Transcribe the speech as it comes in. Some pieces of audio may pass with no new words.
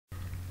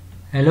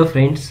Hello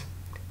friends,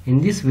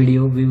 in this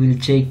video we will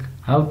check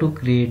how to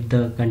create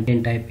the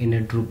content type in a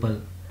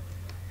Drupal.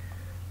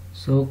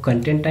 So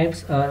content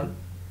types are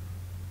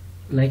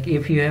like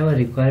if you have a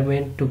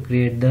requirement to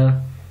create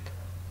the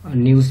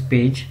news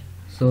page.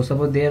 So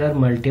suppose there are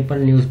multiple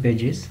news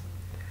pages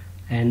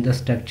and the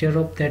structure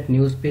of that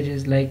news page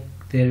is like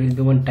there will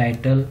be one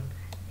title,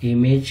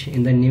 image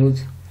in the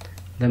news,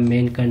 the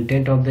main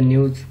content of the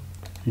news,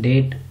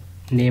 date,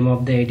 name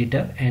of the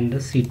editor and the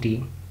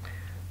city.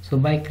 So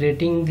by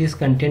creating this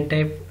content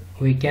type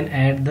we can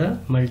add the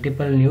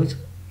multiple news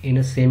in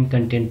the same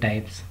content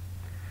types.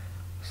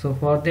 So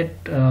for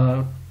that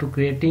to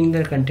creating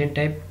the content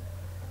type,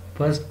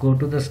 first go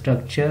to the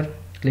structure,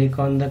 click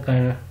on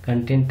the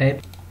content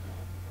type.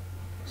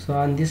 So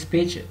on this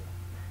page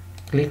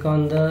click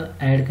on the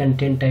add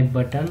content type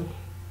button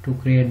to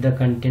create the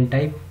content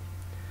type.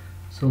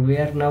 So we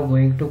are now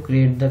going to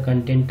create the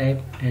content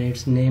type and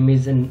its name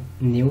is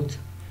news.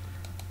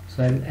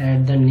 So I will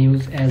add the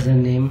news as a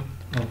name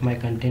of my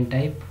content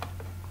type.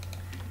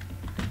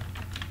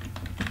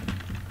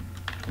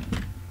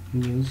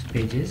 News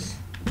pages.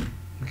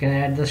 You can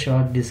add the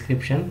short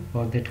description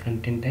for that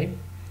content type.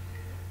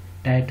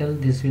 Title,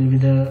 this will be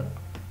the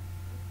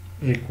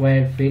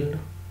required field.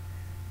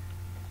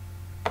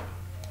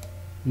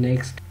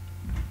 Next,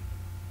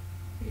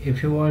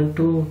 if you want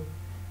to,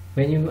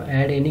 when you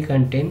add any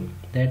content,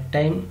 that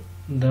time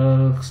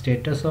the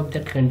status of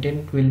that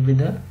content will be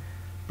the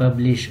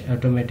publish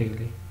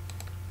automatically.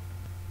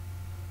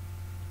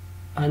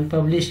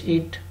 Unpublish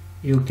it,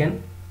 you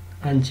can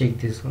uncheck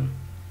this one.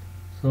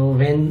 So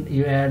when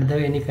you add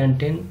any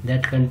content,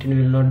 that content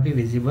will not be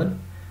visible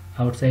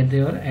outside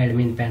your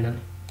admin panel.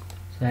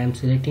 So I am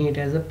selecting it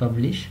as a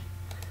publish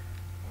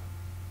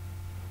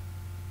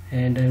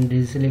and I am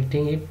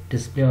deselecting it,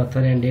 display author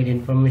and date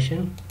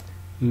information.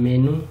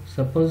 Menu,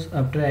 suppose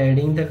after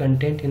adding the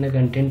content in a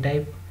content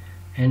type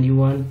and you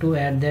want to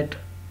add that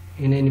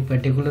in any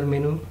particular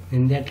menu,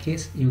 in that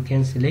case you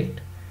can select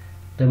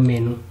the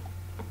menu.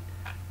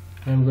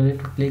 I am going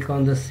to click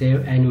on the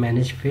save and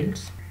manage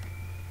fields.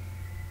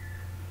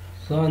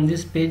 So on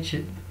this page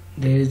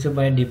there is a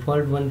by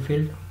default one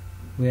field.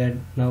 We are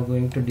now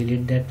going to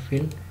delete that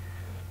field.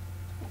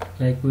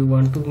 Like we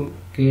want to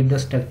create the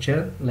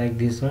structure like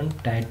this one: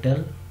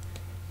 title,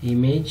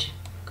 image,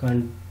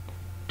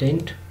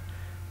 content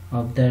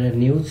of the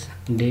news,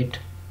 date,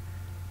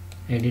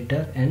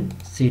 editor and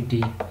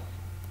city.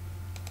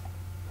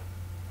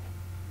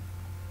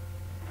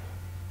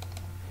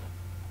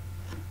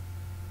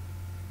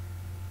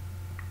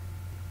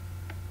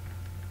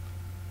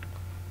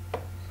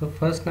 So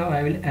first now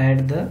I will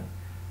add the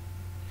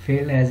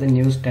field as a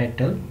news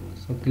title.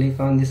 So click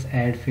on this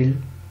add field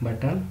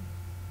button.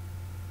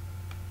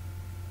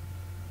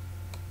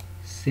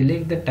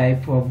 Select the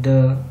type of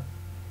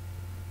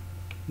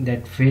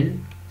that field.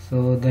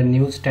 So the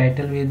news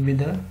title will be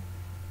the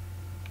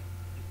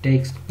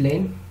text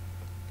plain,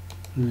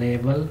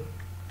 label,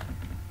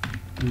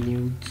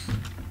 news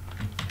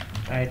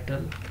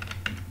title,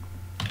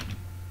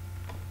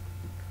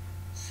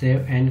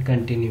 save and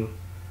continue.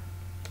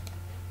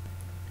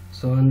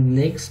 So on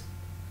next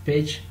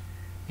page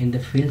in the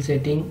field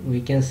setting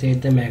we can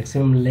set the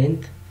maximum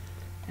length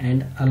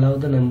and allow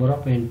the number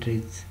of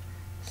entries.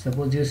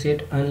 Suppose you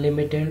set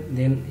unlimited,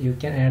 then you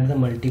can add the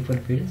multiple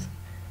fields,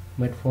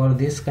 but for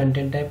this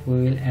content type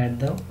we will add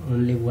the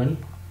only one.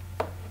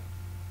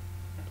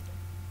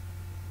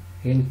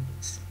 Again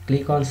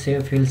click on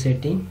save field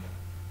setting.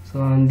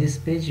 So on this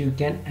page you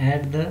can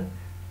add the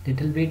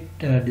little bit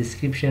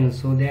description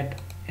so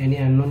that any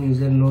unknown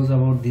user knows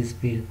about this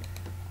field.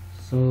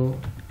 So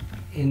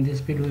in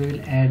this field we will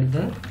add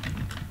the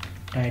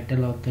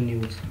title of the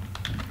news.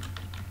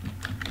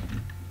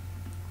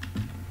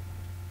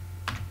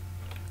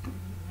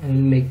 I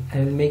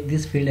will make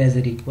this field as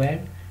a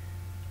required,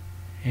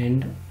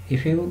 and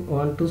if you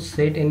want to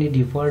set any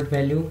default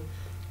value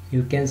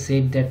you can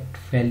set that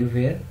value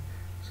here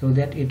so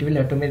that it will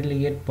automatically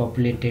get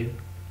populated.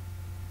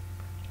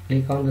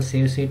 Click on the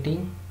save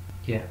setting.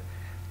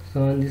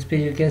 So on this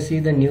page you can see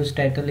the news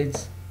title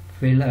is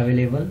field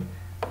available.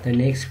 The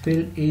next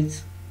field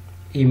is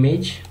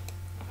image.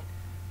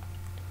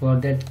 For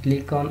that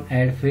click on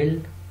add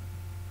field,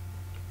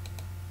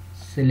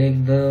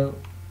 select the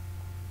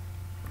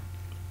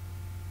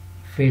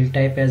field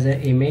type as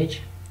an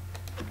image,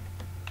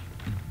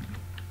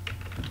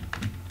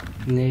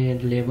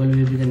 label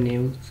will be the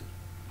news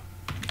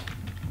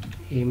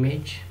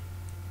image.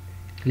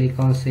 Click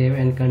on save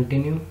and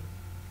continue.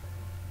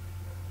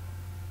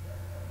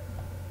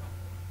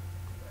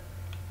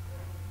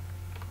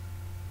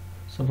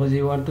 Suppose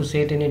you want to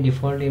set any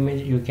default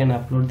image, you can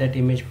upload that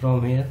image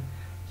from here,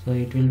 so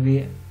it will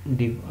be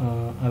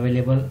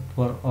available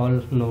for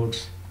all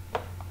nodes.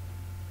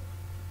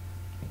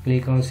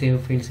 Click on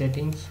save field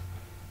settings.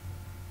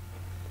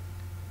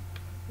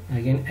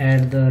 Again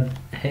add the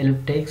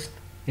help text.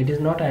 It is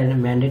not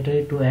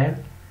mandatory to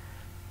add,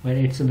 but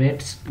it's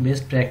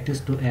best practice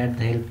to add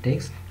the help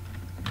text.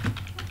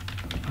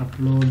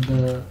 Upload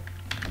the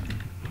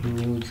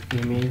news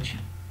image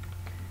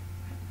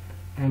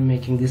I'm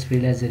making this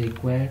field as a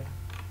required.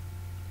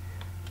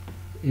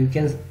 You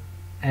can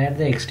add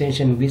the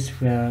extension which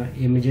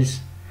images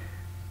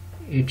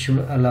it should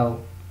allow.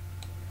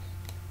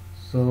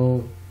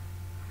 So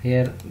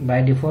here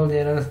by default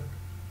there are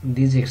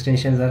these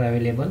extensions are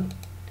available: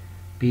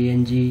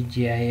 PNG,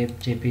 GIF,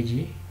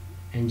 JPG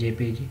and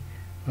JPG.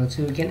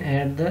 Also you can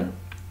add the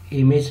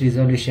image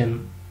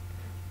resolution.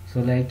 So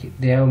like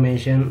they have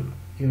mentioned,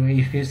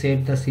 if you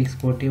set the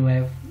 640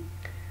 by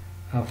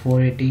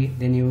 480,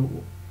 then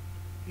you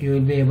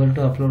will be able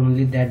to upload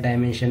only that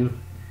dimension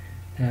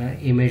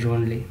image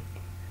only.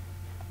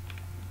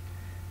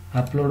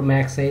 Upload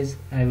max size,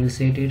 I will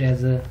set it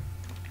as a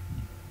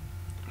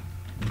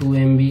 2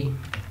 MB.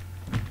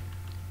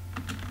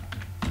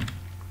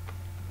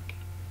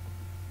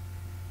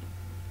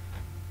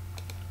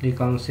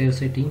 Click on save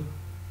setting.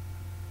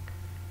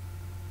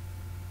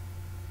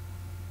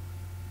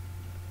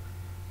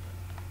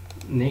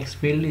 Next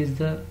field is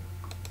the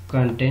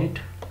content.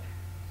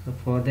 So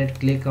for that,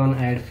 click on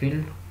add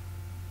field.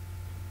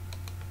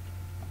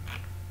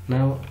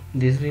 Now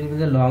this will be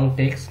the long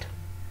text,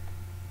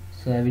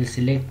 so I will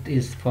select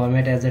this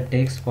format as a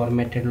text,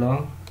 formatted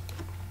long.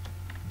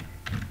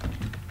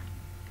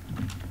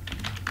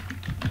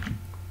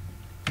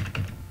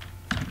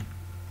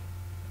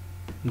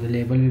 The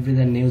label will be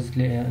the news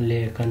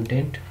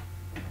content.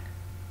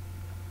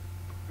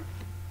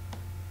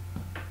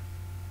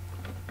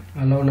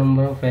 Allow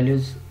number of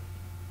values,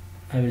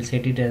 I will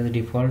set it as a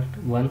default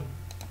 1.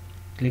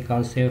 Click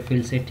on save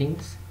field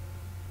settings.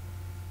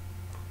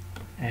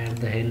 Add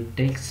the help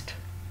text.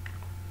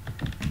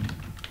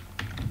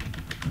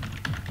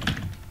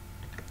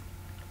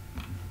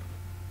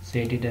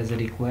 Set it as a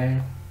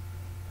required.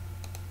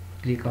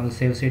 Click on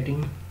save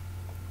setting.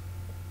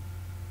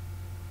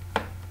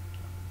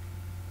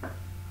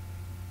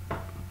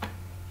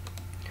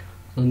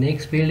 So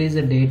next field is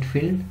a date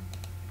field.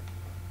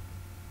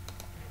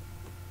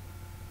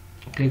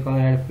 Click on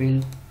add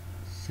field,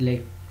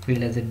 select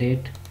field as a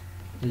date.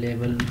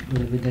 Label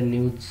will be the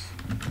news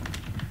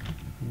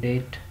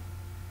date.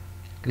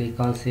 Click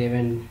on save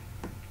and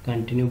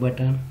continue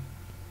button.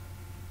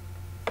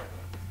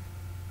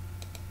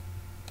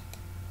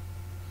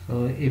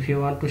 So if you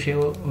want to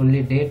show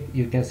only date,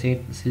 you can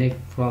select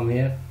from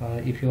here, or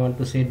if you want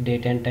to set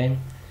date and time,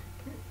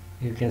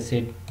 you can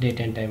set date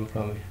and time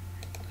from here.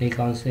 Click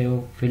on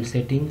save field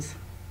settings.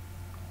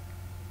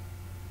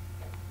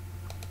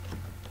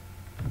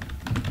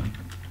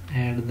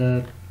 Add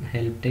the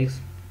help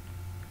text.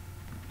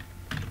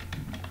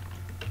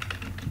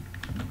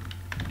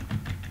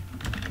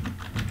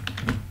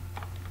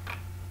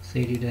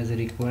 Set it as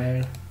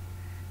required.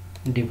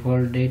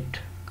 Default date,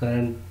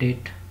 current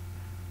date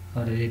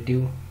or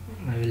relative.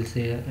 I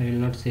will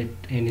not set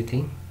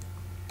anything.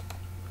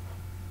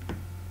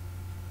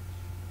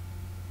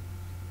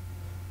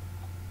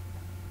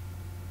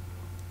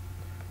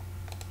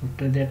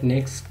 After that,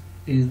 next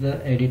is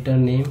the editor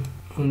name.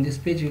 On this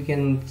page you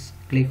can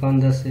click on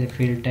the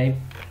field type,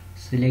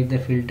 select the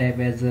field type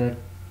as a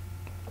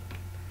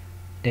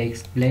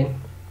text plain,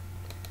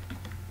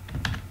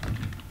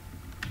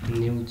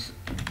 news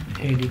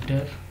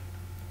editor.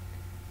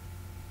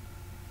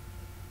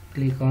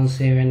 Click on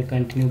save and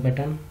continue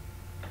button.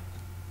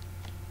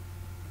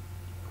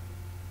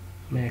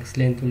 Max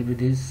length will be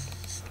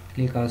this.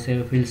 Click on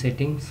save field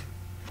settings.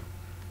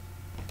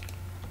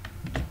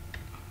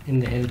 In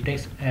the help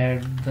text,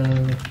 add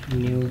the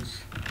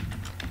news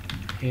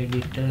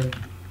editor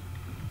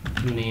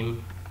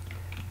name.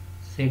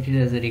 Set it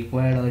as a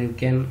required, or you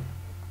can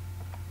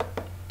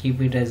keep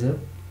it as a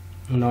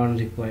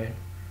non-required.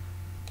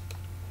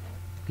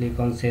 Click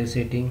on save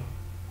setting.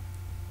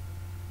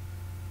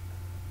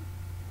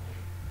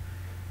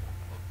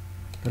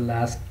 The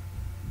last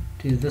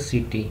is the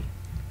city.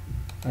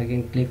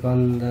 Again, click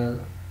on the,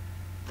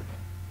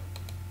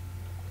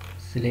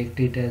 select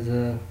it as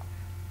a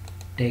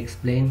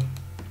text plain.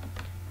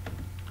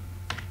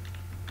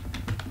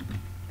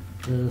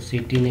 The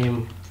city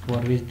name for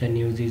which the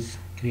news is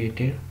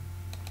created.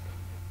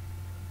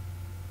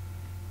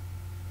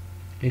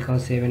 Click on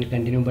save and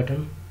continue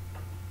button.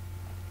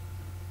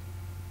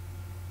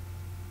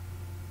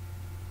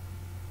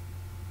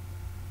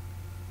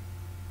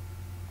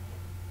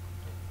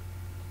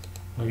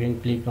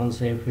 Again, click on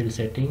save field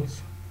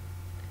settings.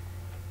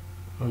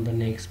 On the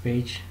next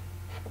page,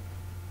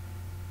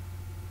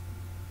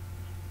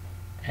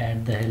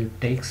 add the help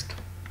text.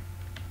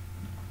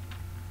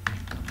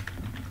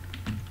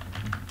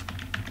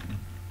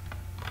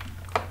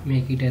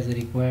 Make it as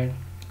required.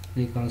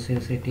 Click on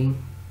save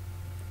setting.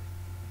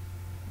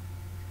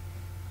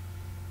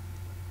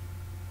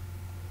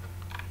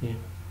 Yeah.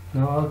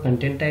 Now our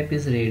content type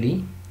is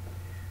ready.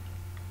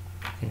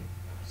 Okay.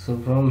 So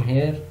from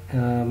here,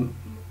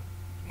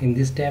 in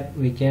this tab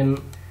we can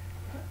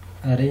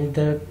arrange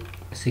the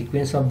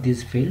sequence of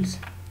these fields.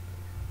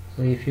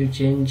 So if you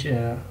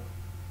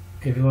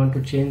want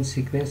to change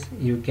sequence,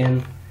 you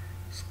can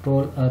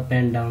scroll up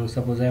and down.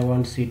 Suppose I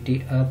want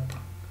city up,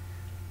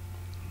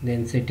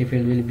 then city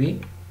field will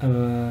be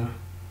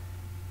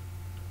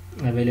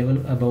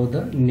available above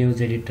the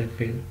news editor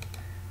field.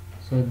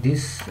 So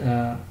this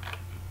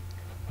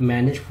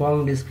manage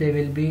form display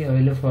will be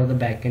available for the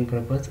backend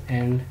purpose,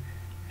 and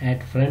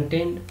at front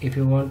end if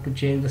you want to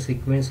change the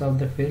sequence of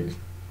the fields,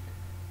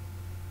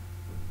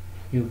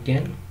 you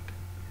can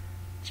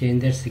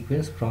change that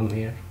sequence from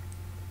here.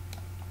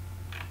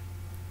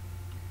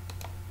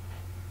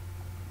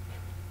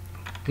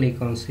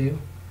 Click on save.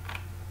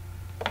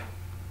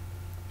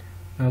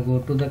 Now go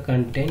to the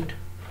content.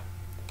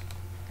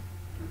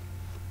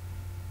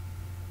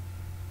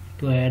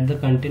 To add the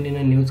content in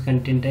a news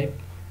content type,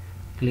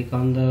 click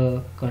on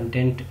the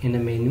content in the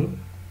menu,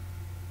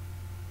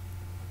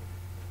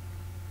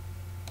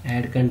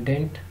 add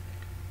content,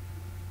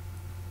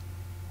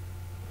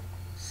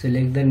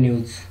 select the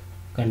news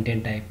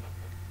content type.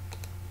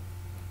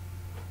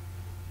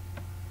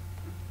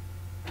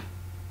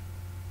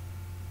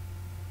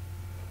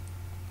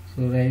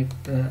 So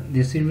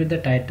this will be the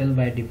title,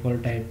 by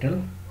default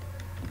title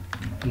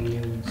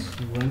news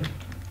 1,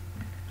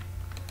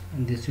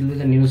 and this will be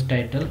the news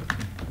title.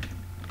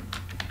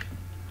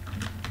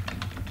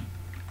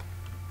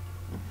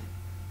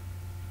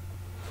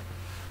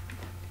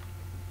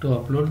 To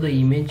upload the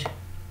image,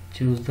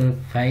 choose the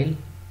file,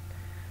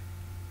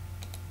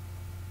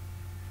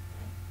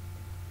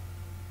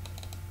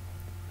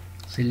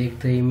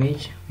 select the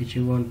image which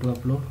you want to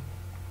upload,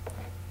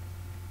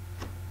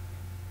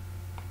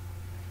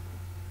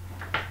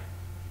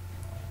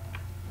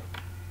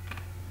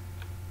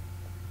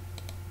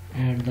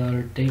 add the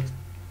alt text,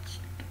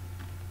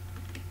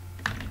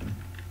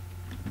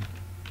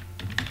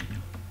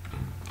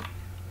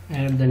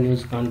 add the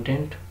news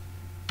content,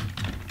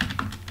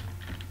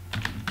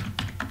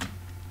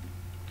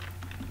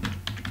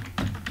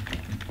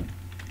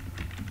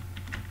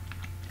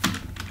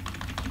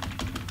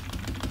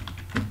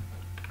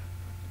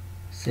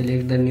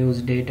 select the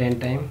news date and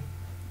time,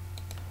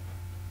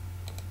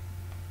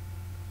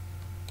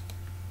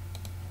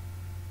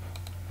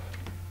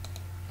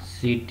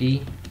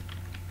 city,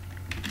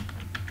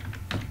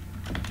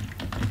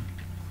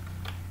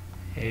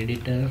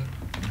 editor,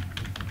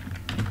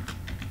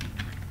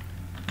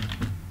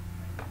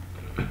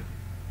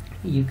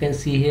 you can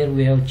see here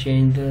we have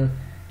changed the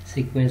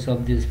sequence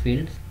of these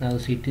fields. Now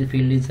city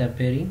field is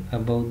appearing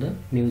above the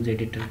news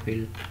editor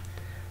field.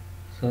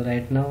 So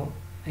right now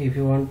if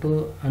you want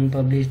to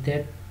unpublish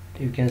that,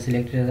 you can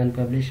select it as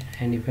unpublish,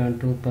 and if you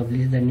want to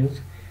publish the news,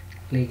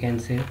 click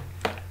and save.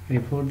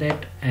 Before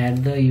that,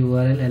 add the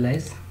URL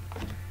alias.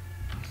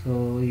 So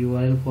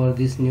URL for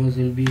this news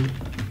will be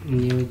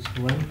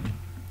news1,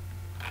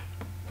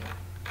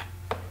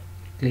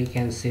 click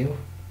and save.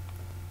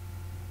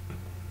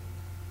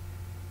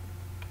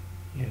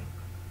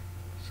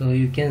 So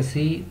you can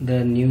see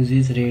the news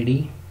is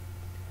ready.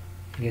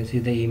 You can see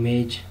the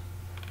image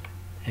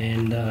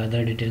and the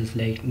other details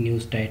like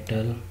news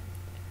title.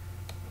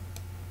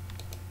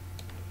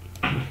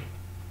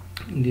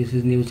 This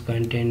is news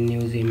content,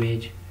 news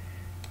image,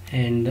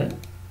 and the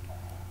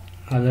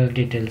other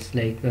details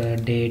like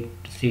date,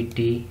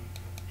 city,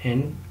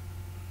 and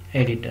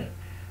editor.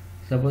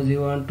 Suppose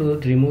you want to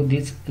remove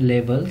these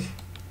labels,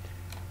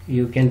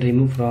 you can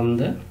remove from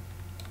the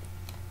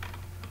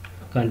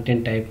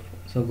content type.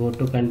 So go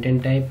to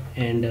content type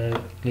and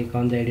click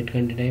on the edit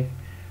content type.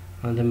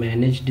 On the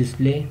manage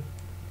display,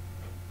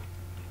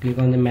 click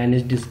on the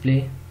manage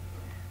display.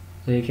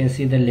 So you can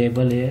see the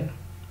label here.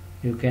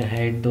 You can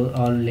hide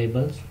all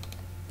labels.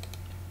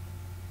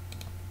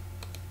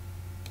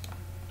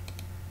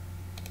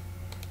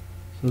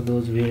 So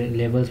those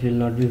labels will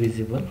not be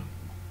visible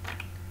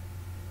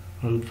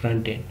on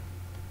front end.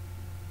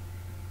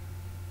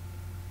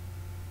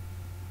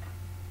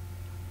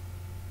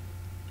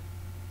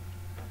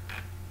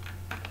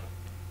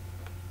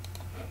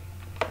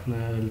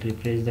 Now I will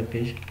refresh the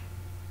page.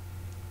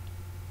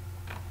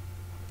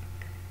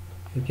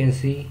 You can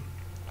see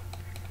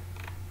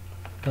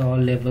all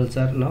labels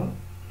are now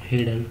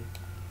hidden.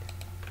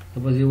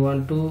 Suppose you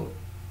want to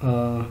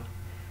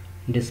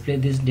display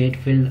this date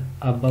field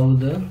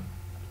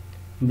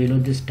below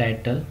this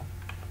title.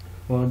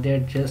 For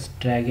that, just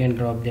drag and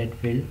drop that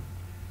field.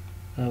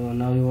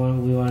 Now we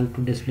want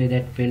to display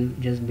that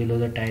field just below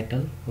the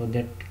title. For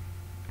that,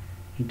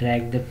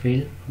 drag the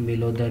field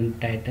below the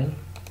title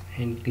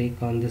and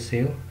click on the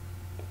save.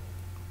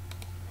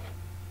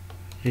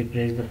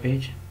 Refresh the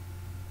page.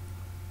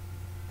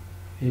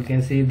 You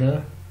can see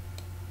the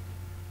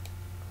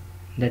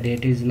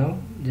date is now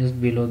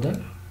just below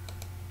the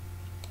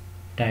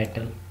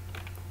title.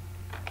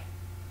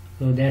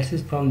 So that's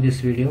it from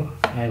this video.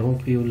 I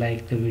hope you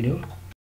like the video.